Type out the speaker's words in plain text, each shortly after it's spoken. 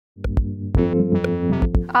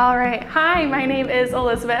All right, hi, my name is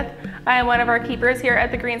Elizabeth. I'm one of our keepers here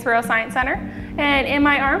at the Greensboro Science Center. And in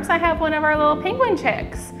my arms, I have one of our little penguin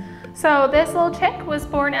chicks. So this little chick was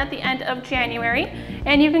born at the end of January,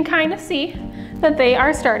 and you can kind of see that they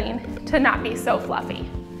are starting to not be so fluffy.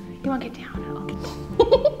 You want to get down?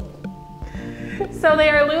 Okay. So they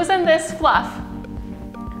are losing this fluff.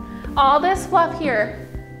 All this fluff here,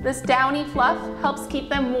 this downy fluff, helps keep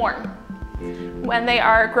them warm when they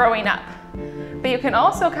are growing up. But you can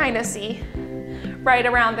also kind of see right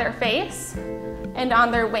around their face and on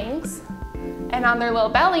their wings and on their little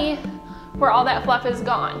belly where all that fluff is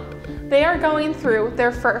gone. They are going through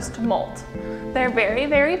their first molt. Their very,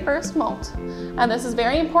 very first molt. And this is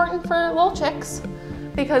very important for little chicks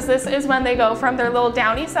because this is when they go from their little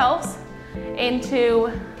downy selves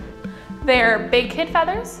into their big kid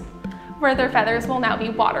feathers, where their feathers will now be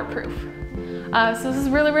waterproof. So this is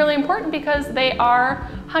really, really important because they are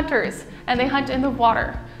hunters and they hunt in the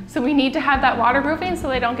water. So we need to have that waterproofing so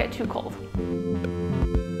they don't get too cold.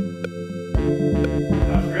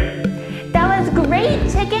 That was great,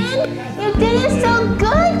 chicken. You did it so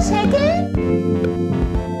good, chicken.